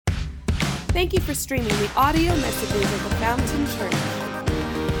Thank you for streaming the audio messages of the Fountain Church.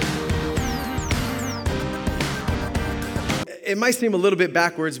 It might seem a little bit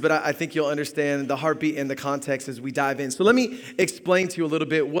backwards, but I think you'll understand the heartbeat and the context as we dive in. So let me explain to you a little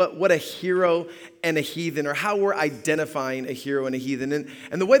bit what a hero and a heathen, or how we're identifying a hero and a heathen.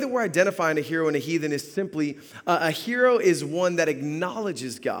 And the way that we're identifying a hero and a heathen is simply, a hero is one that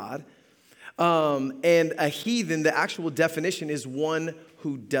acknowledges God, and a heathen, the actual definition, is one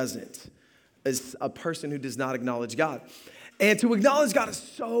who doesn't, is a person who does not acknowledge God. And to acknowledge God is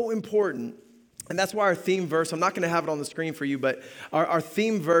so important. And that's why our theme verse, I'm not going to have it on the screen for you, but our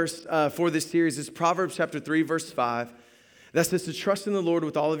theme verse for this series is Proverbs chapter 3, verse 5. That says to trust in the Lord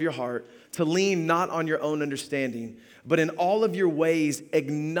with all of your heart, to lean not on your own understanding, but in all of your ways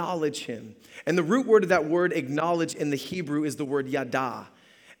acknowledge him. And the root word of that word acknowledge in the Hebrew is the word yada.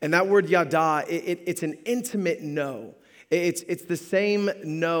 And that word yada, it's an intimate know. It's the same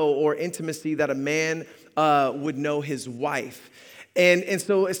know or intimacy that a man would know his wife. And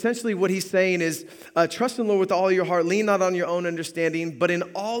so essentially what he's saying is, trust in the Lord with all your heart, lean not on your own understanding, but in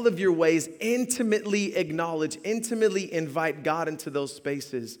all of your ways, intimately acknowledge, intimately invite God into those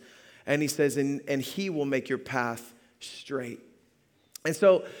spaces. And he says, and he will make your path straight. And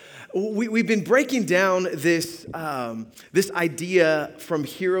so we've been breaking down this idea from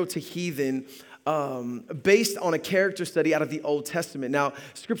hero to heathen, based on a character study out of the Old Testament. Now,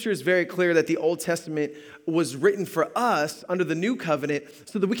 Scripture is very clear that the Old Testament was written for us under the New Covenant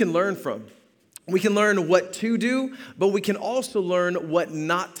so that we can learn from. We can learn what to do, but we can also learn what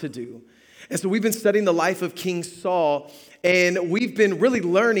not to do. And so we've been studying the life of King Saul, and we've been really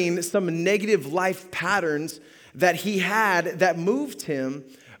learning some negative life patterns that he had that moved him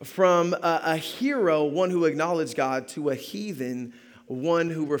from a hero, one who acknowledged God, to a heathen, one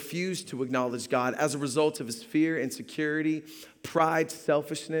who refused to acknowledge God as a result of his fear, insecurity, pride,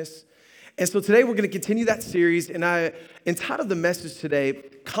 selfishness. And so today we're going to continue that series, and I entitled the message today,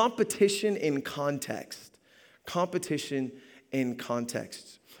 Competition in Context. Competition in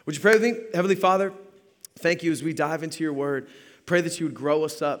Context. Would you pray with me? Heavenly Father, thank you as we dive into your word. Pray that you would grow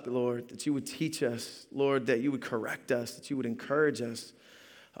us up, Lord, that you would teach us, Lord, that you would correct us, that you would encourage us.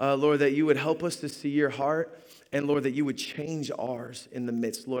 Lord, that you would help us to see your heart, and Lord, that you would change ours in the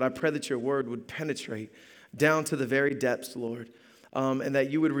midst. Lord, I pray that your word would penetrate down to the very depths, Lord, and that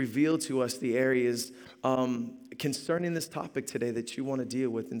you would reveal to us the areas concerning this topic today that you want to deal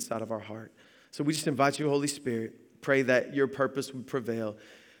with inside of our heart. So we just invite you, Holy Spirit, pray that your purpose would prevail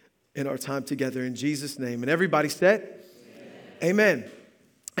in our time together in Jesus' name. And everybody said, Amen.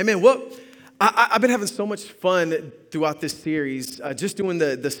 Amen. Well, I've been having so much fun throughout this series, just doing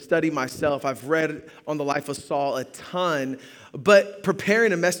the study myself. I've read on the life of Saul a ton, but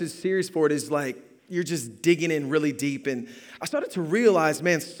preparing a message series for it is like you're just digging in really deep. And I started to realize,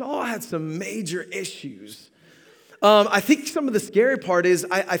 man, Saul had some major issues. I think some of the scary part is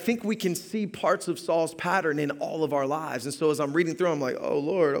I think we can see parts of Saul's pattern in all of our lives. And so as I'm reading through, I'm like, oh,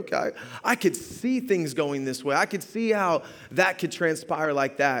 Lord, okay, I could see things going this way. I could see how that could transpire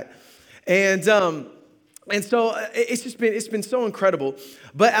like that. And so it's been so incredible.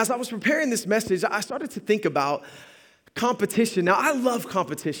 But as I was preparing this message, I started to think about competition. Now, I love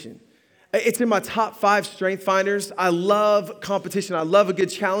competition. It's in my top 5 strength finders. I love competition. I love a good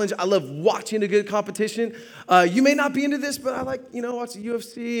challenge. I love watching a good competition. You may not be into this, but I like, watching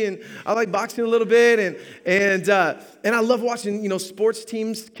UFC, and I like boxing a little bit, and I love watching, sports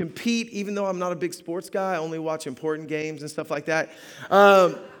teams compete. Even though I'm not a big sports guy, I only watch important games and stuff like that.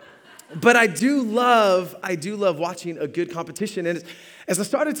 But I do love watching a good competition. And as I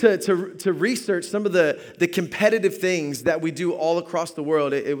started to research some of the competitive things that we do all across the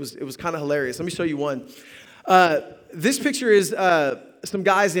world, it was kind of hilarious. Let me show you one. This picture is some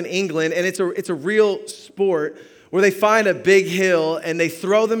guys in England, and it's a real sport where they find a big hill and they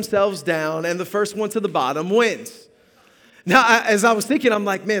throw themselves down, and the first one to the bottom wins. Now, as I was thinking, I'm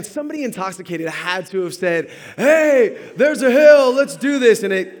like, man, somebody intoxicated had to have said, hey, there's a hill, let's do this.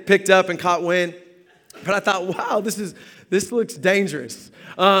 And it picked up and caught wind. But I thought, wow, this looks dangerous.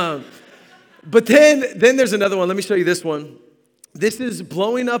 But then there's another one. Let me show you this one. This is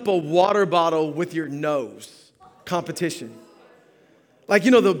blowing up a water bottle with your nose competition. Like,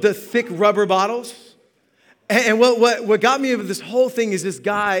 the thick rubber bottles. And what got me with this whole thing is this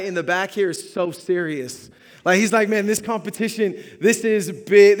guy in the back here is so serious. Like, he's like, man, this competition, this is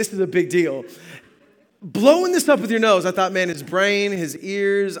big. This is a big deal. Blowing this up with your nose, I thought, man, his brain, his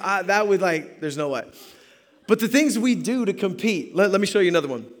ears, there's no way. But the things we do to compete, let me show you another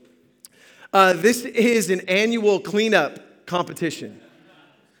one. This is an annual cleanup competition.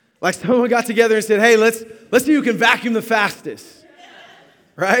 Like, someone got together and said, hey, let's see who can vacuum the fastest,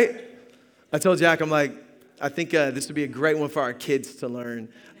 right? I told Jack, I'm like, I think this would be a great one for our kids to learn.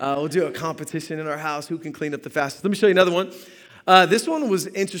 We'll do a competition in our house. Who can clean up the fastest? Let me show you another one. This one was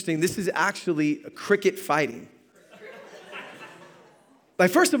interesting. This is actually cricket fighting. Like,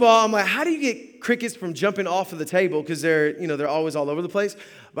 first of all, I'm like, how do you get crickets from jumping off of the table? Because they're always all over the place.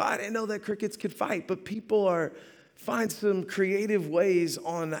 But I didn't know that crickets could fight. But people find some creative ways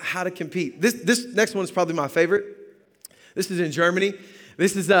on how to compete. This next one is probably my favorite. This is in Germany.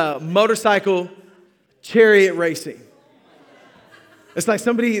 This is motorcycle chariot racing. It's like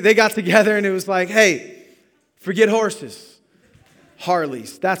they got together and it was like, hey, forget horses,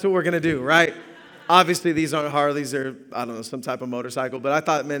 Harleys. That's what we're going to do, right? Obviously, these aren't Harleys. They're, I don't know, some type of motorcycle. But I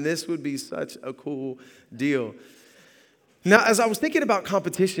thought, man, this would be such a cool deal. Now, as I was thinking about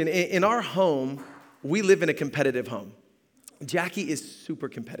competition, in our home, we live in a competitive home. Jackie is super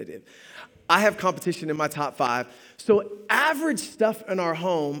competitive. I have competition in my top 5. So average stuff in our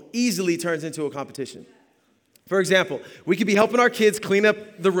home easily turns into a competition. For example, we could be helping our kids clean up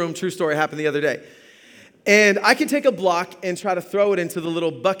the room. True story, happened the other day. And I can take a block and try to throw it into the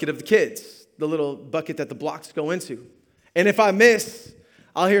little bucket of the kids. The little bucket that the blocks go into. And if I miss,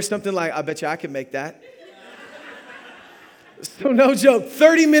 I'll hear something like, I bet you I could make that. So no joke,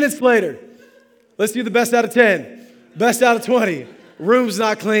 30 minutes later, let's do the best out of 10, best out of 20. Room's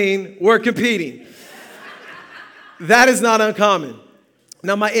not clean, we're competing. That is not uncommon.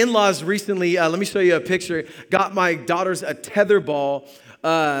 Now my in-laws recently, let me show you a picture, got my daughters a tetherball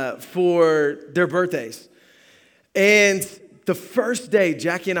for their birthdays. And the first day,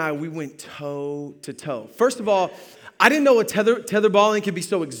 Jackie and I, we went toe to toe. First of all, I didn't know a tetherballing could be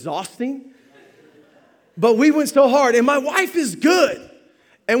so exhausting, but we went so hard. And my wife is good.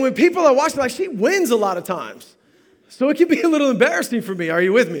 And when people are watching, like, she wins a lot of times. So it can be a little embarrassing for me. Are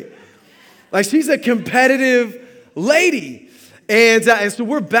you with me? Like, she's a competitive lady. And so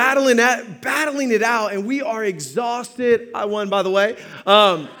we're battling it out, and we are exhausted. I won, by the way.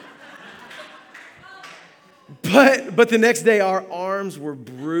 But the next day, our arms were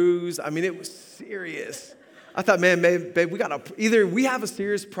bruised. I mean, it was serious. I thought, man, babe, either we have a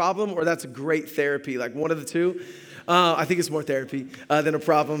serious problem or that's a great therapy, like one of the two. I think it's more therapy than a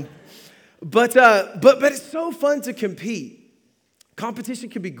problem. But it's so fun to compete. Competition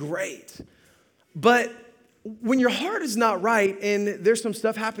can be great. But when your heart is not right and there's some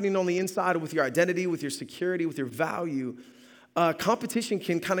stuff happening on the inside with your identity, with your security, with your value, competition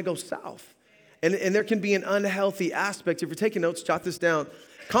can kind of go south. And there can be an unhealthy aspect. If you're taking notes, jot this down.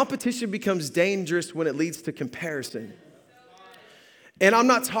 Competition becomes dangerous when it leads to comparison. And I'm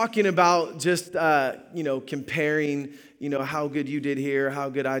not talking about just, comparing, how good you did here, how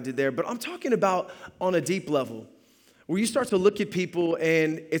good I did there. But I'm talking about on a deep level where you start to look at people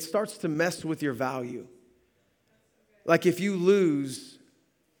and it starts to mess with your value. Like if you lose,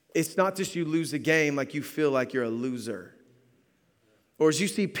 it's not just you lose a game, like you feel like you're a loser. Or as you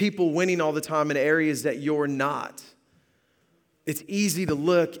see people winning all the time in areas that you're not, it's easy to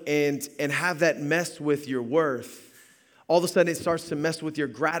look and have that mess with your worth. All of a sudden, it starts to mess with your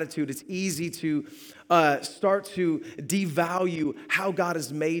gratitude. It's easy to start to devalue how God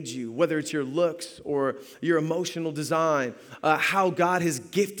has made you, whether it's your looks or your emotional design, how God has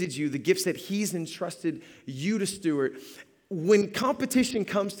gifted you, the gifts that He's entrusted you to steward. When competition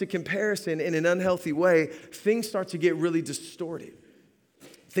comes to comparison in an unhealthy way, things start to get really distorted.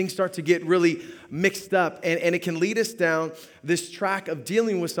 Things start to get really mixed up, and it can lead us down this track of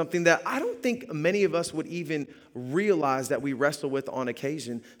dealing with something that I don't think many of us would even realize that we wrestle with on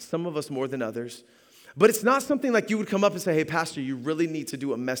occasion, some of us more than others. But it's not something like you would come up and say, hey, Pastor, you really need to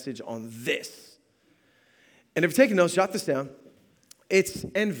do a message on this. And if you're taking notes, jot this down. It's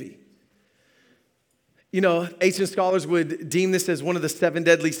envy. Ancient scholars would deem this as one of the 7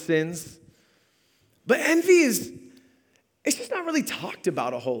 deadly sins. But envy it's just not really talked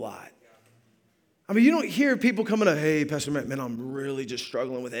about a whole lot. I mean, you don't hear people coming up, hey, Pastor Matt, man, I'm really just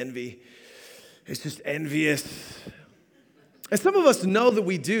struggling with envy. It's just envious. And some of us know that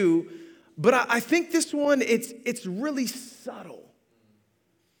we do, but I think this one, it's really subtle.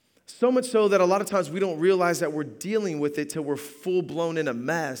 So much so that a lot of times we don't realize that we're dealing with it till we're full-blown in a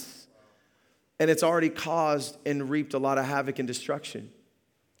mess, and it's already caused and reaped a lot of havoc and destruction.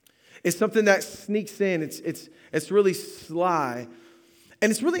 It's something that sneaks in. It's really sly.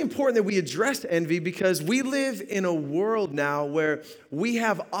 And it's really important that we address envy because we live in a world now where we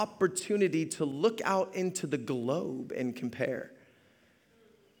have opportunity to look out into the globe and compare.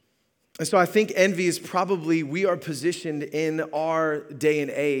 And so I think envy is probably, we are positioned in our day and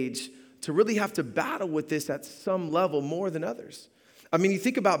age to really have to battle with this at some level more than others. I mean, you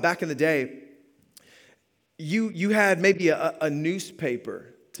think about back in the day, you had maybe a newspaper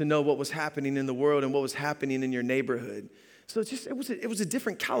to know what was happening in the world and what was happening in your neighborhood. So it was a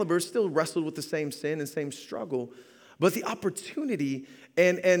different caliber. It still wrestled with the same sin and same struggle. But the opportunity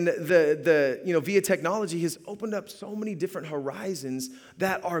and the via technology has opened up so many different horizons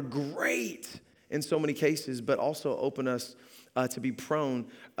that are great in so many cases, but also open us to be prone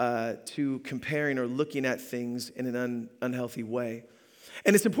to comparing or looking at things in an unhealthy way.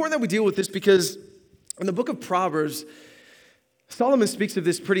 And it's important that we deal with this because in the book of Proverbs, Solomon speaks of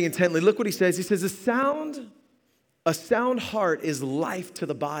this pretty intently. Look what he says. He says, a sound heart is life to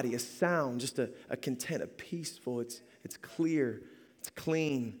the body. A sound, just a content, a peaceful, it's clear, it's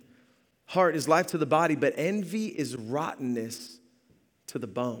clean. Heart is life to the body, but envy is rottenness to the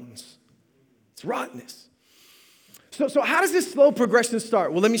bones. It's rottenness. So how does this slow progression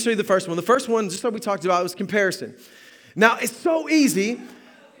start? Well, let me show you the first one. The first one, just like we talked about, was comparison. Now, it's so easy.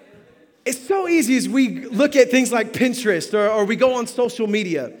 It's so easy as we look at things like Pinterest or we go on social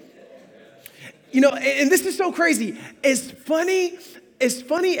media. And this is so crazy. As funny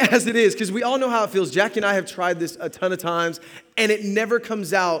as it is, because we all know how it feels. Jackie and I have tried this a ton of times, and it never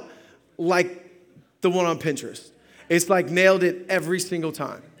comes out like the one on Pinterest. It's like nailed it every single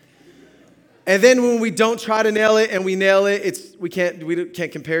time. And then when we don't try to nail it and we nail it, we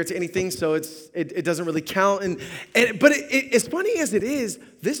can't compare it to anything, so it doesn't really count. But as funny as it is,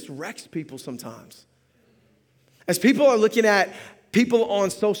 this wrecks people sometimes. As people are looking at people on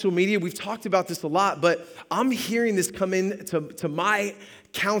social media, we've talked about this a lot, but I'm hearing this come in to my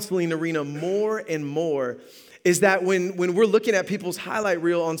counseling arena more and more, is that when we're looking at people's highlight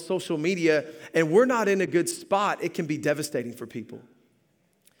reel on social media and we're not in a good spot, it can be devastating for people.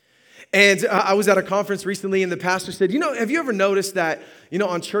 And I was at a conference recently and the pastor said, have you ever noticed that,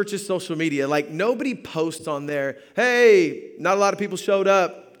 on churches' social media, like nobody posts on there, hey, not a lot of people showed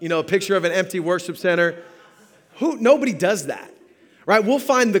up, a picture of an empty worship center. Nobody does that, right? We'll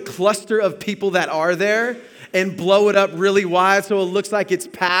find the cluster of people that are there and blow it up really wide so it looks like it's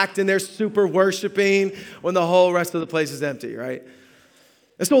packed and they're super worshiping when the whole rest of the place is empty, right?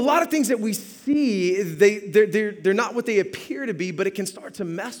 And so a lot of things that we see, they're not what they appear to be, but it can start to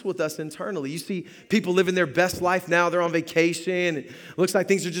mess with us internally. You see people living their best life now. They're on vacation. It looks like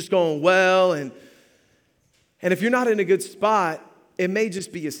things are just going well. And if you're not in a good spot, it may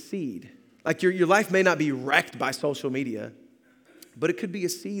just be a seed. Like your life may not be wrecked by social media, but it could be a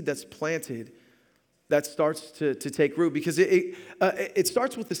seed that's planted that starts to take root, because it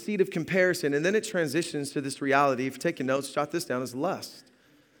starts with the seed of comparison, and then it transitions to this reality. If you're taking notes, jot this down as lust.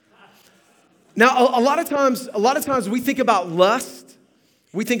 Now, a lot of times we think about lust,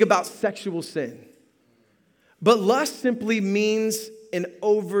 we think about sexual sin. But lust simply means an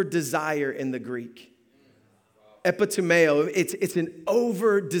over-desire in the Greek. Epitomeo, it's an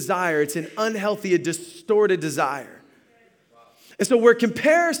over-desire. It's an unhealthy, a distorted desire. And so where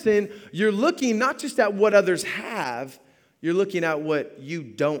comparison, you're looking not just at what others have, you're looking at what you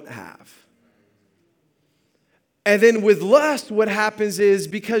don't have. And then with lust, what happens is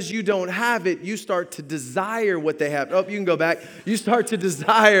because you don't have it, you start to desire what they have. Oh, you can go back. You start to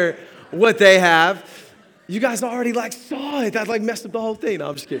desire what they have. You guys already saw it. That messed up the whole thing. No,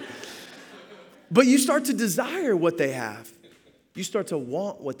 I'm just kidding. But you start to desire what they have. You start to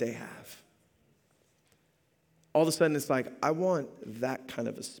want what they have. All of a sudden, it's like, I want that kind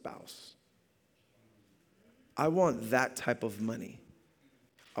of a spouse. I want that type of money.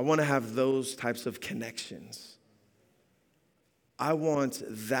 I want to have those types of connections. I want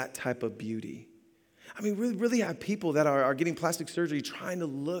that type of beauty. I mean, we really have people that are getting plastic surgery trying to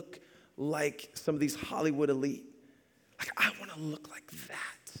look like some of these Hollywood elite. I want to look like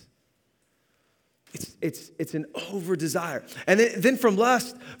that. It's an over-desire. And then from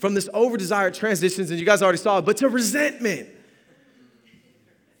lust, from this over-desire, it transitions, and you guys already saw it, but to resentment.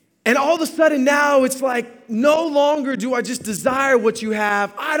 And all of a sudden now it's like, no longer do I just desire what you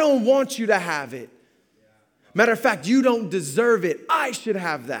have. I don't want you to have it. Matter of fact, you don't deserve it. I should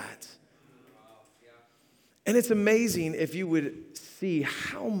have that. And it's amazing if you would see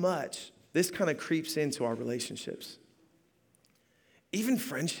how much this kind of creeps into our relationships. Even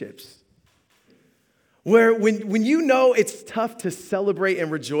friendships. Where when you know it's tough to celebrate and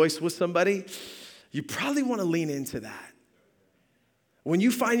rejoice with somebody, you probably want to lean into that. When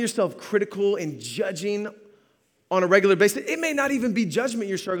you find yourself critical and judging on a regular basis, it may not even be judgment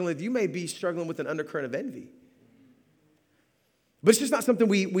you're struggling with. You may be struggling with an undercurrent of envy. But it's just not something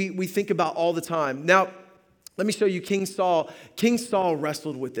we think about all the time. Now, let me show you King Saul. King Saul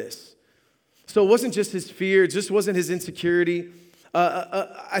wrestled with this. So it wasn't just his fear. It just wasn't his insecurity.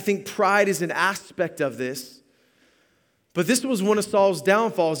 I think pride is an aspect of this. But this was one of Saul's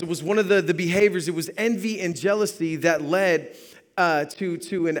downfalls. It was one of the behaviors. It was envy and jealousy that led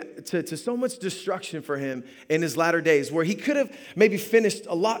to so much destruction for him in his latter days, where he could have maybe finished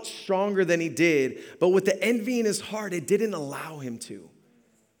a lot stronger than he did, but with the envy in his heart, it didn't allow him to.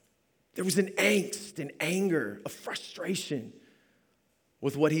 There was an angst, an anger, a frustration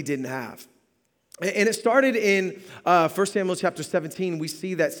with what he didn't have. And it started in 1 Samuel chapter 17. We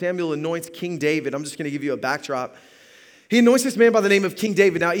see that Samuel anoints King David. I'm just going to give you a backdrop. He anoints this man by the name of King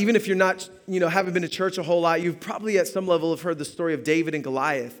David. Now, even if you're not, haven't been to church a whole lot, you've probably at some level have heard the story of David and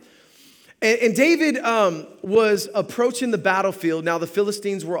Goliath. And David was approaching the battlefield. Now, the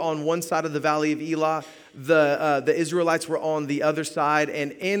Philistines were on one side of the valley of Elah. The Israelites were on the other side.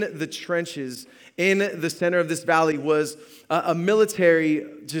 And in the trenches, in the center of this valley, was a military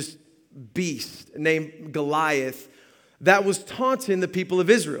just beast named Goliath that was taunting the people of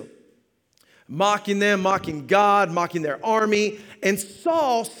Israel, mocking them, mocking God, mocking their army. And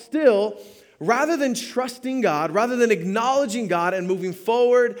Saul still, rather than trusting God, rather than acknowledging God and moving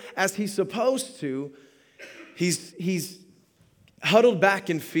forward as he's supposed to, he's huddled back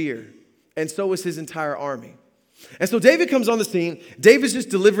in fear. And so is his entire army. And so David comes on the scene. David's just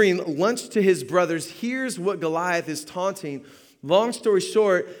delivering lunch to his brothers. Here's what Goliath is taunting. Long story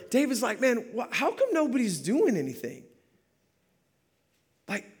short, David's like, man, how come nobody's doing anything?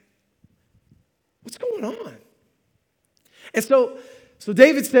 Like, what's going on? And so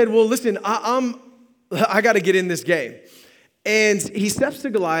David said, well, listen, I got to get in this game. And he steps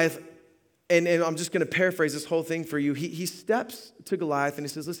to Goliath, and I'm just going to paraphrase this whole thing for you. He steps to Goliath, and he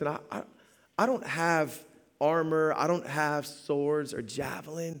says, listen, I don't have armor, I don't have swords or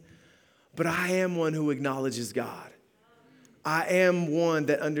javelin, but I am one who acknowledges God. I am one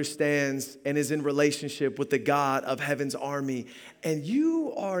that understands and is in relationship with the God of heaven's army. And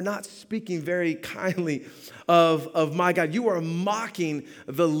you are not speaking very kindly of my God. You are mocking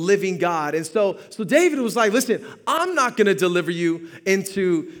the living God. And so David was like, listen, I'm not going to deliver you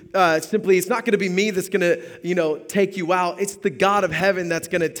into simply, it's not going to be me that's going to, take you out. It's the God of heaven that's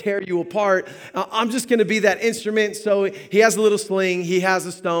going to tear you apart. I'm just going to be that instrument. So he has a little sling. He has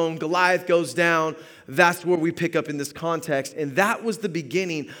a stone. Goliath goes down. That's where we pick up in this context. And that was the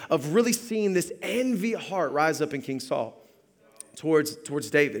beginning of really seeing this envy heart rise up in King Saul towards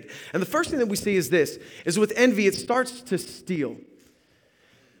David. And the first thing that we see is this, is with envy, it starts to steal.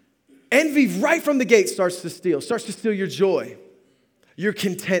 Envy right from the gate starts to steal your joy, your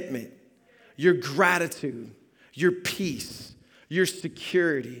contentment, your gratitude, your peace, your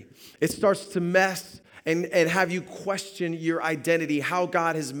security. It starts to mess and have you question your identity, how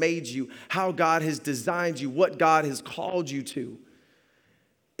God has made you, how God has designed you, what God has called you to.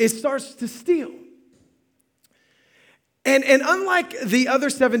 It starts to steal. And unlike the other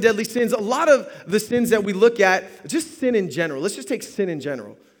 7 deadly sins, a lot of the sins that we look at, just sin in general, let's just take sin in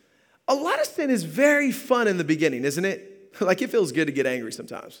general. A lot of sin is very fun in the beginning, isn't it? Like it feels good to get angry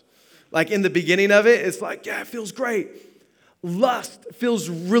sometimes. Like in the beginning of it, it's like, yeah, it feels great. Lust feels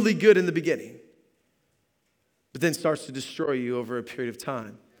really good in the beginning, but then starts to destroy you over a period of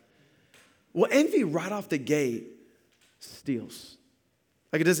time. Well, envy right off the gate steals.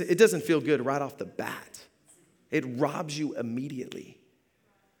 Like it doesn't feel good right off the bat. It robs you immediately.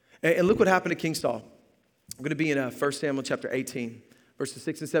 And look what happened to King Saul. I'm going to be in 1 Samuel chapter 18, verses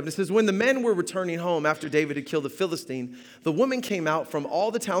 6 and 7. It says, when the men were returning home after David had killed the Philistine, the women came out from all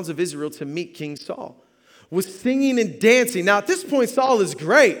the towns of Israel to meet King Saul, with singing and dancing. Now, at this point, Saul is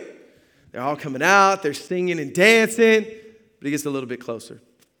great. They're all coming out, they're singing and dancing, but he gets a little bit closer.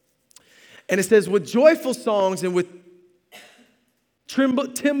 And it says, with joyful songs and with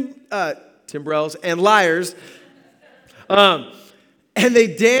timbrels and lyres, and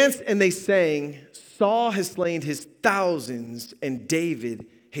they danced and they sang, Saul has slain his thousands and David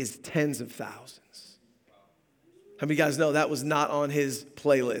his tens of thousands. How many of you guys know that was not on his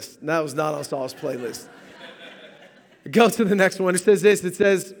playlist? That was not on Saul's playlist. Go to the next one. It says this, it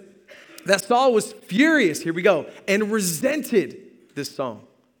says, that Saul was furious, here we go, and resented this song.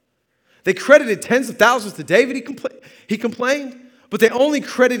 They credited tens of thousands to David, he complained, but they only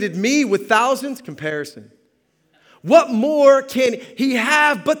credited me with thousands. Comparison. What more can he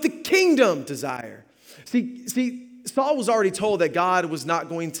have but the kingdom desire? See, Saul was already told that God was not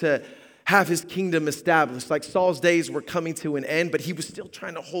going to have his kingdom established. Like Saul's days were coming to an end, but he was still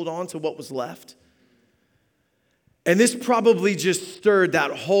trying to hold on to what was left. And this probably just stirred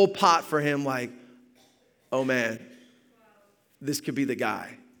that whole pot for him like, oh man, this could be the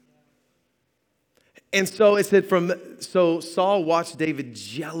guy. And so it said so Saul watched David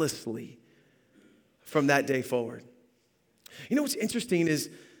jealously from that day forward. You know what's interesting is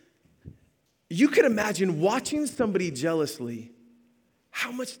you could imagine watching somebody jealously,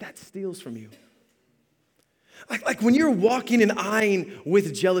 how much that steals from you. Like when you're walking and eyeing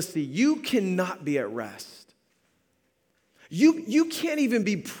with jealousy, you cannot be at rest. You can't even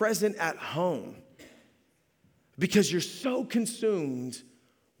be present at home because you're so consumed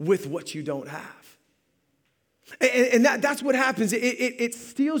with what you don't have. And that's what happens. It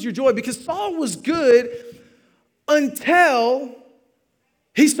steals your joy because Saul was good until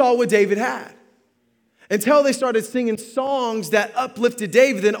he saw what David had. Until they started singing songs that uplifted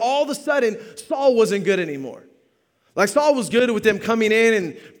David, then all of a sudden, Saul wasn't good anymore. Like Saul was good with them coming in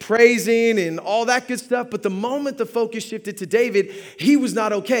and praising and all that good stuff, but the moment the focus shifted to David, he was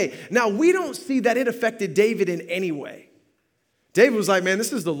not okay. Now, we don't see that it affected David in any way. David was like, man,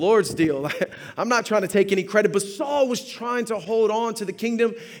 this is the Lord's deal. I'm not trying to take any credit, but Saul was trying to hold on to the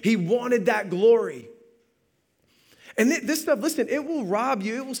kingdom. He wanted that glory. And this stuff, listen, it will rob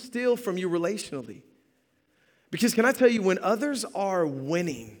you. It will steal from you relationally. Because can I tell you, when others are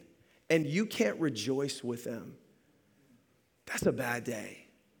winning and you can't rejoice with them, that's a bad day.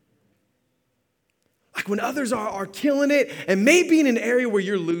 Like when others are killing it and maybe in an area where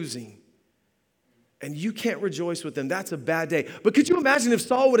you're losing and you can't rejoice with them, that's a bad day. But could you imagine if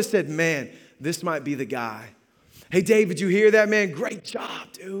Saul would have said, man, this might be the guy. Hey, David, you hear that, man? Great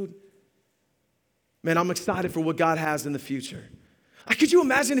job, dude. Man, I'm excited for what God has in the future. Like, could you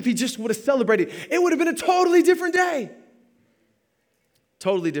imagine if he just would have celebrated? It would have been a totally different day.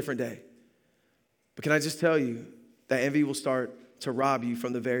 Totally different day. But can I just tell you that envy will start to rob you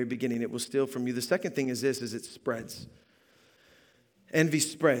from the very beginning. It will steal from you. The second thing is this, is it spreads. Envy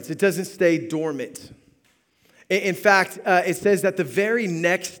spreads. It doesn't stay dormant. In fact, it says that the very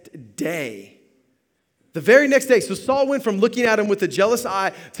next day, so Saul went from looking at him with a jealous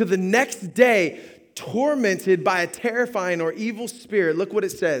eye to the next day, tormented by a terrifying or evil spirit. Look what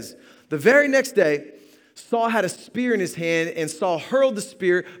it says. The very next day, Saul had a spear in his hand, and Saul hurled the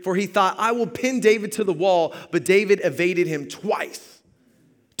spear, for he thought, I will pin David to the wall. But David evaded him twice.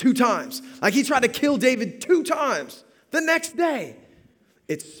 2 times. Like he tried to kill David 2 times. The next day,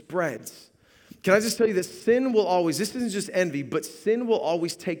 it spreads. Can I just tell you that sin will always, this isn't just envy, but sin will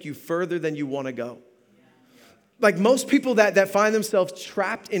always take you further than you want to go. Like most people that find themselves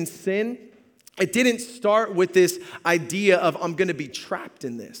trapped in sin, it didn't start with this idea of I'm going to be trapped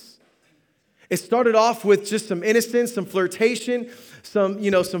in this. It started off with just some innocence, some flirtation, some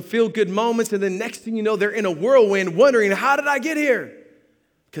feel-good moments, and then next thing you know, they're in a whirlwind wondering, how did I get here?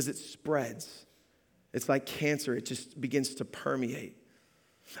 Because it spreads. It's like cancer. It just begins to permeate.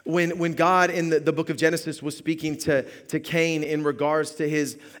 When God in the book of Genesis was speaking to Cain in regards to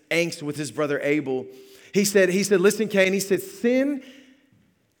his angst with his brother Abel, he said, listen, Cain, he said, sin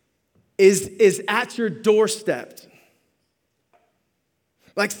is at your doorstep.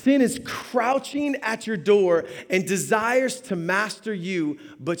 Like sin is crouching at your door and desires to master you,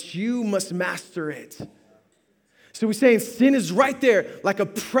 but you must master it. So we're saying sin is right there like a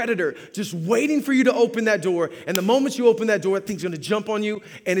predator, just waiting for you to open that door. And the moment you open that door, that thing's going to jump on you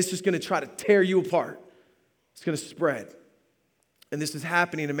and it's just going to try to tear you apart. It's going to spread. And this is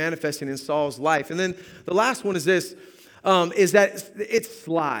happening and manifesting in Saul's life. And then the last one is this, is that it's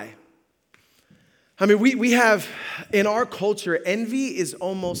sly. I mean, we have, in our culture, envy is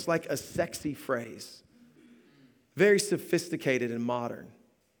almost like a sexy phrase. Very sophisticated and modern.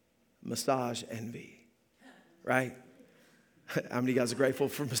 Massage envy, right? How many of you guys are grateful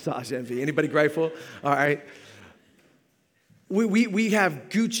for massage envy? Anybody grateful? All right. We have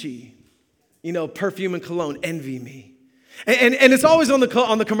Gucci, perfume and cologne, envy me. And it's always on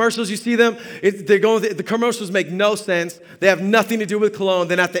the commercials. You see them. The commercials make no sense. They have nothing to do with cologne.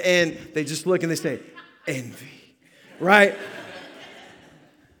 Then at the end, they just look and they say, envy, right?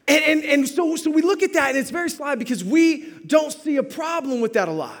 And so we look at that and it's very sly because we don't see a problem with that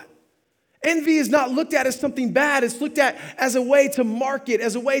a lot. Envy is not looked at as something bad. It's looked at as a way to market,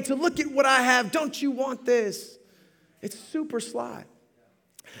 as a way to look at what I have. Don't you want this? It's super sly.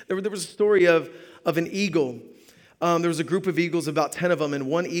 There was a story of an eagle. There was a group of eagles, about 10 of them, and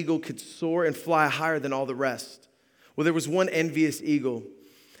one eagle could soar and fly higher than all the rest. Well, there was one envious eagle.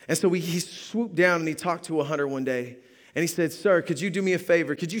 And so he swooped down and he talked to a hunter one day. And he said, sir, could you do me a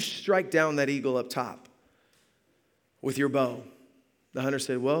favor? Could you strike down that eagle up top with your bow? The hunter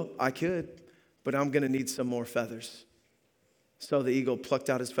said, well, I could, but I'm going to need some more feathers. So the eagle plucked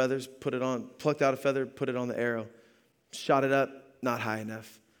out his feathers, plucked out a feather, put it on the arrow, shot it up, not high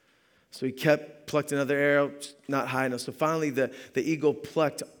enough. So he plucked another arrow, not high enough. So finally the eagle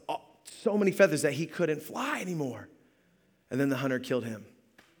plucked so many feathers that he couldn't fly anymore. And then the hunter killed him.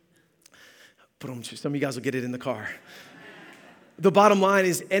 Some of you guys will get it in the car. The bottom line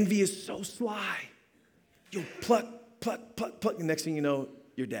is envy is so sly. You'll pluck, and next thing you know,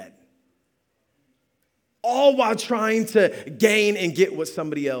 you're dead. all while trying to gain and get what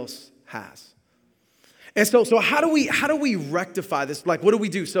somebody else has. And so how do we rectify this? Like, what do we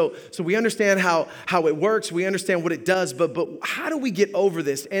do? So we understand how it works. We understand what it does, but how do we get over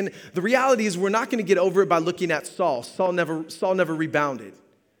this? And the reality is we're not going to get over it by looking at Saul. Saul never rebounded.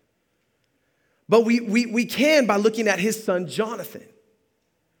 But we can by looking at his son, Jonathan.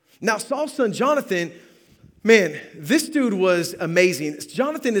 Now, Saul's son, Jonathan, man, this dude was amazing.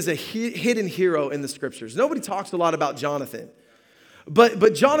 Jonathan is a hidden hero in the scriptures. Nobody talks a lot about Jonathan.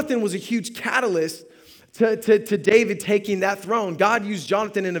 But Jonathan was a huge catalyst to David taking that throne. God used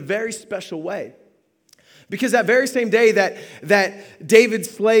Jonathan in a very special way. Because that very same day that David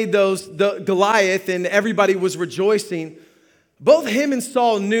slayed the Goliath and everybody was rejoicing, both him and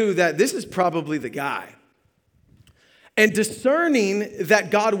Saul knew that this is probably the guy. And discerning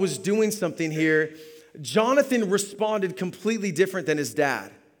that God was doing something here, Jonathan responded completely different than his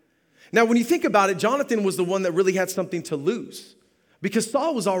dad. Now, when you think about it, Jonathan was the one that really had something to lose because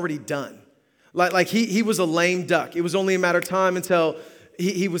Saul was already done. Like he was a lame duck. It was only a matter of time until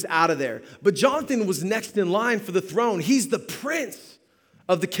he was out of there. But Jonathan was next in line for the throne. He's the prince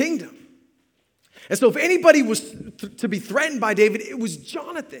of the kingdom. And so if anybody was to be threatened by David, it was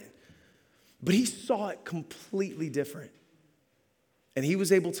Jonathan. But he saw it completely different. And he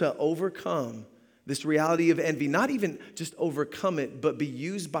was able to overcome this reality of envy, not even just overcome it, but be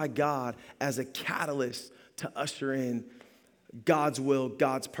used by God as a catalyst to usher in God's will,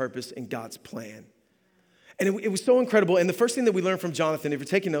 God's purpose, and God's plan. And it was so incredible. And the first thing that we learned from Jonathan, if you're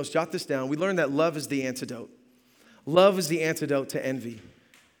taking notes, jot this down. We learned that love is the antidote. Love is the antidote to envy.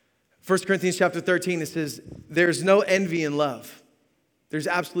 1 Corinthians chapter 13, it says, there's no envy in love. There's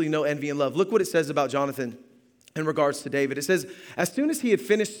absolutely no envy in love. Look what it says about Jonathan in regards to David. It says, as soon as he had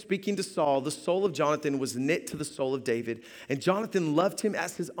finished speaking to Saul, the soul of Jonathan was knit to the soul of David, and Jonathan loved him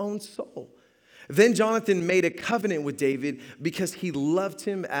as his own soul. Then Jonathan made a covenant with David because he loved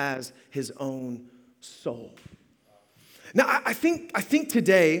him as his own soul. Now, I think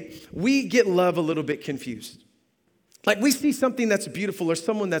today we get love a little bit confused. Like we see something that's beautiful or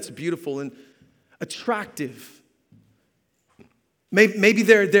someone that's beautiful and attractive. Maybe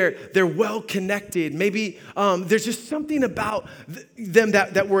they're well connected. Maybe there's just something about them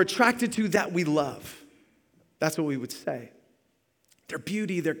that we're attracted to that we love. That's what we would say. Their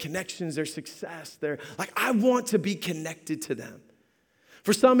beauty, their connections, their success. They're like, I want to be connected to them.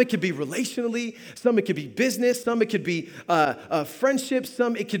 For some, it could be relationally. Some, it could be business. Some, it could be friendship.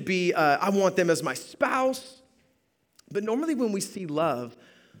 Some, it could be, I want them as my spouse. But normally when we see love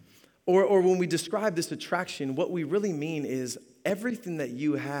or when we describe this attraction, what we really mean is everything that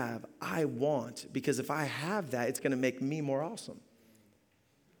you have, I want. Because if I have that, it's going to make me more awesome.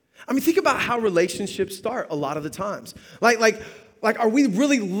 I mean, think about how relationships start a lot of the times. Like, are we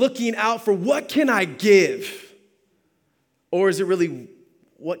really looking out for what can I give? Or is it really,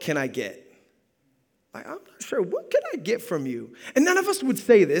 what can I get? Like, I'm not sure, what can I get from you? And none of us would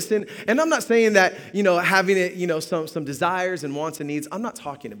say this, and I'm not saying that, having it, some desires and wants and needs, I'm not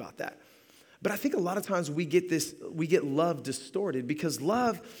talking about that. But I think a lot of times we get love distorted because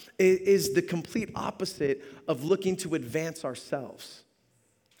love is the complete opposite of looking to advance ourselves.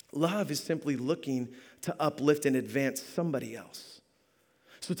 Love is simply looking to uplift and advance somebody else.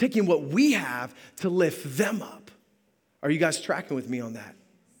 So taking what we have to lift them up. Are you guys tracking with me on that?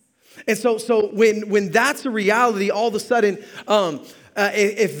 And so when that's a reality, all of a sudden,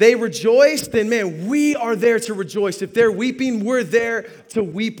 if they rejoice, then man, we are there to rejoice. If they're weeping, we're there to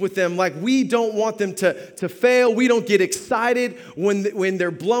weep with them. Like we don't want them to fail. We don't get excited when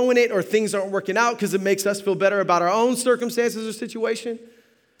they're blowing it or things aren't working out because it makes us feel better about our own circumstances or situation.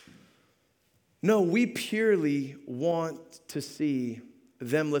 No, we purely want to see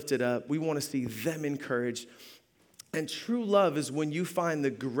them lifted up. We want to see them encouraged. And true love is when you find the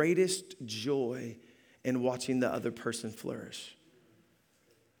greatest joy in watching the other person flourish.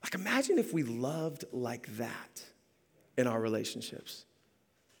 Like imagine if we loved like that in our relationships.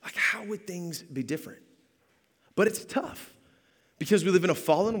 Like how would things be different? But it's tough because we live in a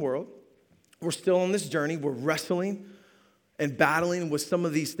fallen world. We're still on this journey. We're wrestling and battling with some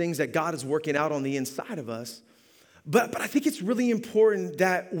of these things that God is working out on the inside of us. But I think it's really important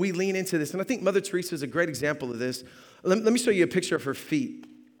that we lean into this. And I think Mother Teresa is a great example of this. Let me show you a picture of her feet.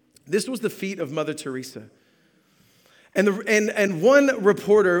 This was the feet of Mother Teresa. And one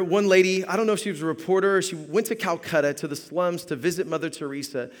reporter, one lady, I don't know if she was a reporter or she went to Calcutta to the slums to visit Mother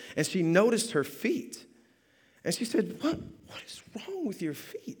Teresa, and she noticed her feet. And she said, what is wrong with your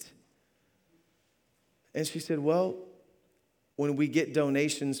feet? And she said, well, when we get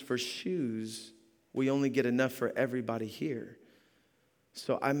donations for shoes, we only get enough for everybody here.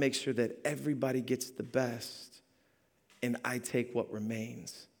 So I make sure that everybody gets the best and I take what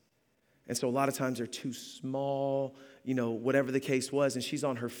remains. And so a lot of times they're too small, whatever the case was. And she's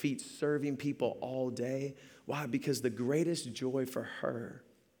on her feet serving people all day. Why? Because the greatest joy for her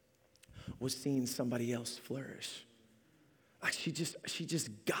was seeing somebody else flourish. Like she just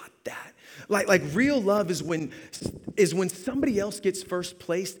got that. Like real love is when somebody else gets first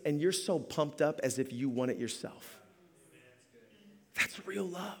place and you're so pumped up as if you won it yourself. That's real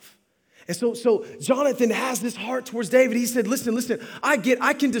love. And so Jonathan has this heart towards David. He said, listen, I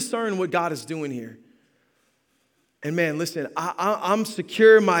can discern what God is doing here. And man, listen, I'm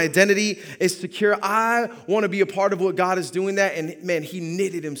secure. My identity is secure. I want to be a part of what God is doing that. And man, he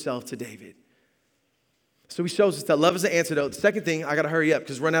knitted himself to David. So he shows us that love is the antidote. The second thing, I got to hurry up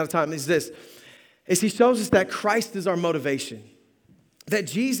because we're running out of time, is he shows us that Christ is our motivation. That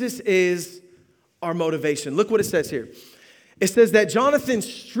Jesus is our motivation. Look what it says here. It says that Jonathan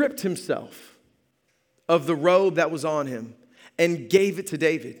stripped himself of the robe that was on him and gave it to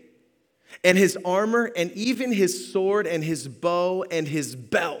David. And his armor and even his sword and his bow and his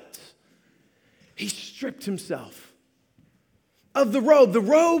belt. He stripped himself of the robe. The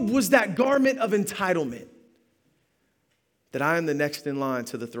robe was that garment of entitlement. That I am the next in line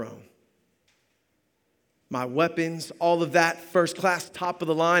to the throne. My weapons, all of that, first class, top of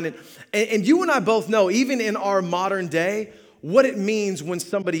the line. And you and I both know, even in our modern day, what it means when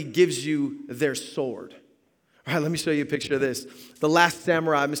somebody gives you their sword. All right, let me show you a picture of this. The Last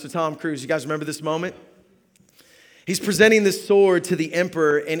Samurai, Mr. Tom Cruise. You guys remember this moment? He's presenting this sword to the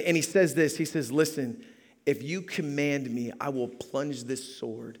emperor, and he says this. He says, listen, if you command me, I will plunge this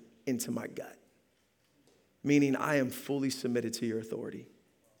sword into my gut. Meaning I am fully submitted to your authority.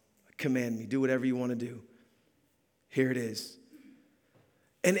 Command me. Do whatever you want to do. Here it is.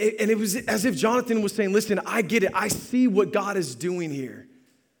 And it was as if Jonathan was saying, listen, I get it. I see what God is doing here.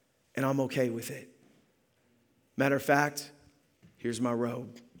 And I'm okay with it. Matter of fact, here's my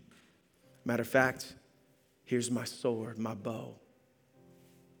robe. Matter of fact, here's my sword, my bow.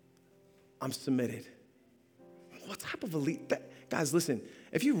 I'm submitted. What type of elite? Guys, listen,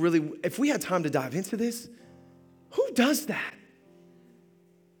 if we had time to dive into this, who does that?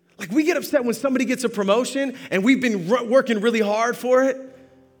 Like we get upset when somebody gets a promotion and we've been working really hard for it.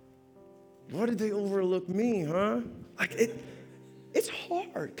 Why did they overlook me, huh? Like it's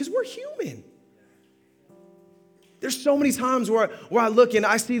hard because we're human. There's so many times where I look and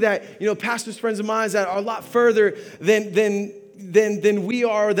I see that, pastors, friends of mine that are a lot further than we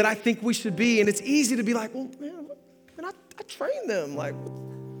are, that I think we should be. And it's easy to be like, well, man, I train them. Like,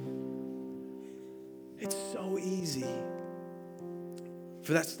 it's so easy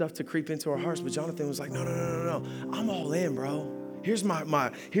for that stuff to creep into our hearts. But Jonathan was like, no. I'm all in, bro. Here's my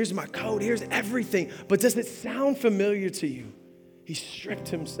code. Here's everything. But does it sound familiar to you? He stripped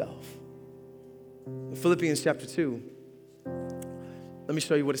himself. In Philippians chapter 2, let me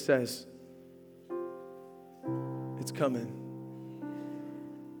show you what it says. It's coming.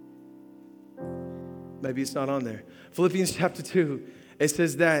 Maybe it's not on there. Philippians chapter 2, it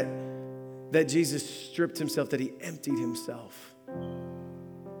says that Jesus stripped himself, that he emptied himself.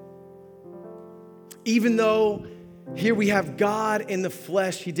 Even though here we have God in the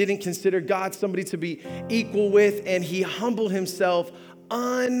flesh, he didn't consider God somebody to be equal with, and he humbled himself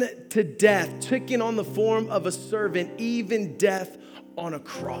unto death, taking on the form of a servant, even death on a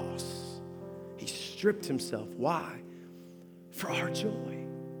cross. He stripped himself. Why? For our joy.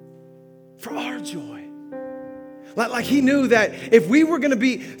 For our joy. Like he knew that if we were going to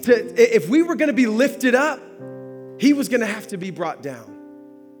be lifted up, he was going to have to be brought down.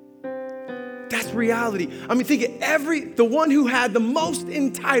 That's reality. I mean, think of the one who had the most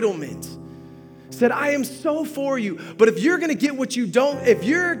entitlement said, I am so for you, but if you're going to get what you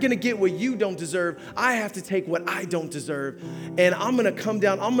don't deserve, I have to take what I don't deserve. And I'm going to come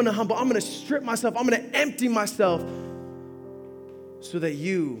down, I'm going to humble, I'm going to strip myself, I'm going to empty myself so that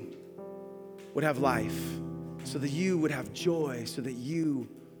you would have life, so that you would have joy, so that you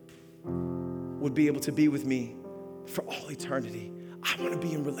would be able to be with me for all eternity. I want to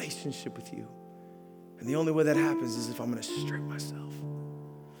be in relationship with you. And the only way that happens is if I'm going to strip myself.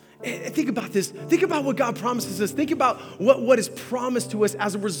 And think about this. Think about what God promises us. Think about what is promised to us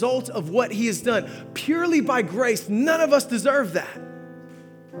as a result of what he has done. Purely by grace, none of us deserve that.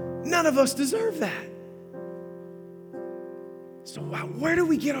 None of us deserve that. So where do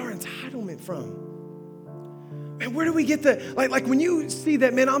we get our entitlement from? Man, where do we get the, like when you see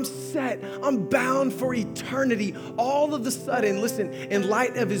that, man, I'm set, I'm bound for eternity, all of a sudden, listen, in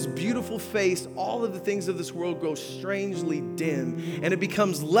light of his beautiful face, all of the things of this world grow strangely dim, and it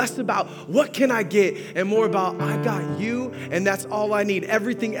becomes less about what can I get and more about I got you, and that's all I need.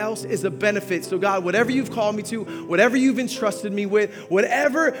 Everything else is a benefit. So God, whatever you've called me to, whatever you've entrusted me with,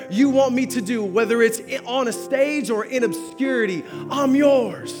 whatever you want me to do, whether it's on a stage or in obscurity, I'm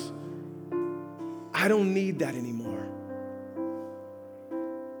yours. I don't need that anymore.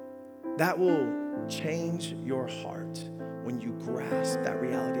 That will change your heart when you grasp that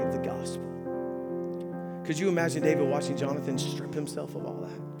reality of the gospel. Could you imagine David watching Jonathan strip himself of all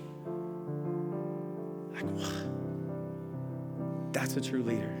that? Like, what? That's a true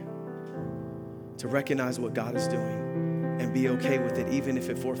leader. To recognize what God is doing and be okay with it, even if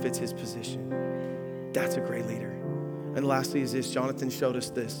it forfeits his position. That's a great leader. And lastly is this, Jonathan showed us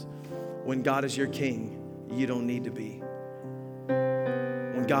this. When God is your king, you don't need to be.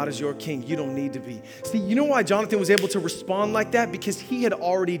 When God is your king, you don't need to be. See, you know why Jonathan was able to respond like that? Because he had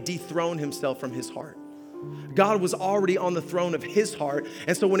already dethroned himself from his heart. God was already on the throne of his heart.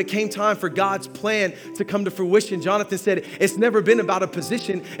 And so when it came time for God's plan to come to fruition, Jonathan said, it's never been about a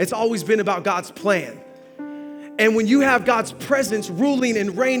position. It's always been about God's plan. And when you have God's presence ruling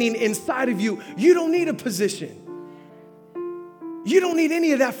and reigning inside of you, you don't need a position. You don't need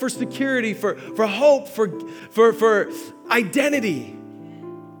any of that for security, for hope, for identity.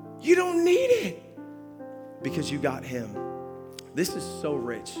 You don't need it because you got him. This is so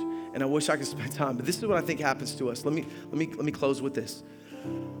rich, and I wish I could spend time, but this is what I think happens to us. Let me close with this.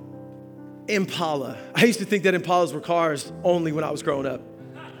 Impala. I used to think that Impalas were cars only when I was growing up.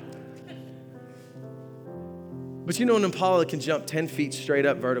 But you know an Impala can jump 10 feet straight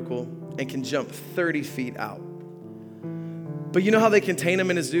up vertical and can jump 30 feet out. But you know how they contain them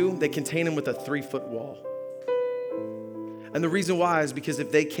in a zoo? They contain them with a 3-foot wall. And the reason why is because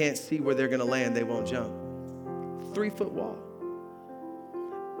if they can't see where they're going to land, they won't jump. 3-foot wall.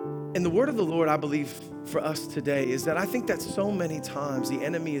 And the word of the Lord, I believe, for us today is that I think that so many times the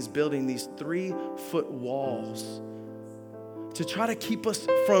enemy is building these 3-foot walls to try to keep us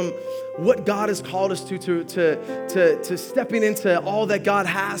from what God has called us to stepping into all that God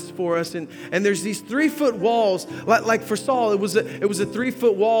has for us. And there's these 3-foot walls, like for Saul, it was a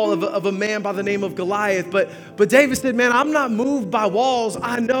 3-foot wall of a man by the name of Goliath. But David said, man, I'm not moved by walls.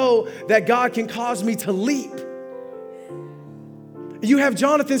 I know that God can cause me to leap. You have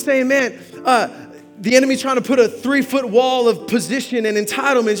Jonathan saying, man, the enemy trying to put a 3-foot wall of position and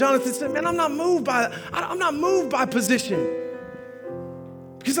entitlement. Jonathan said, man, I'm not moved by position.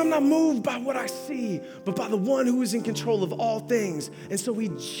 Because I'm not moved by what I see, but by the one who is in control of all things. And so he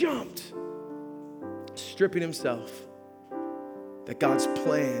jumped, stripping himself, that God's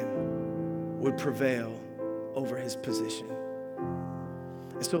plan would prevail over his position.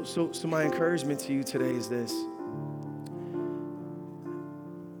 And so my encouragement to you today is this.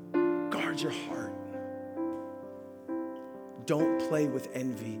 Guard your heart. Don't play with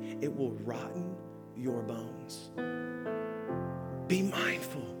envy. It will rotten your bones. Be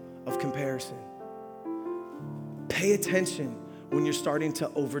mindful of comparison. Pay attention when you're starting to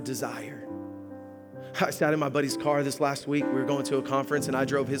over-desire. I sat in my buddy's car this last week. We were going to a conference, and I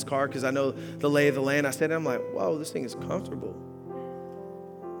drove his car because I know the lay of the land. I said, I'm like, whoa, this thing is comfortable.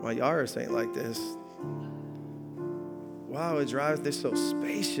 My Yaris ain't like this. Wow, it drives, they're so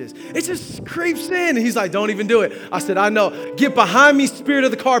spacious. It just creeps in. And he's like, don't even do it. I said, I know. Get behind me, spirit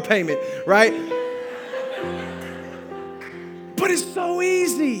of the car payment, right? But it's so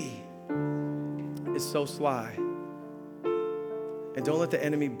easy. It's so sly. And don't let the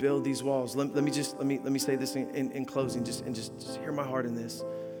enemy build these walls. Let me say this in closing, just hear my heart in this.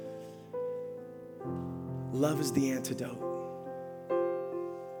 Love is the antidote.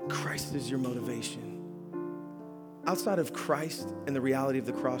 Christ is your motivation. Outside of Christ and the reality of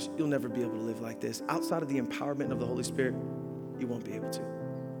the cross, you'll never be able to live like this. Outside of the empowerment of the Holy Spirit, you won't be able to.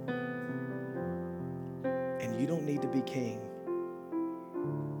 And you don't need to be king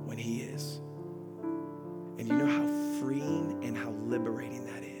when he is. And you know how freeing and how liberating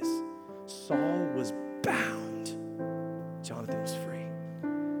that is. Saul was bound. Jonathan was free.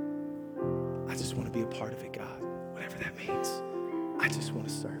 I just want to be a part of it, God. Whatever that means. I just want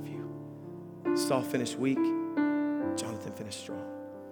to serve you. Saul finished weak. Jonathan finished strong.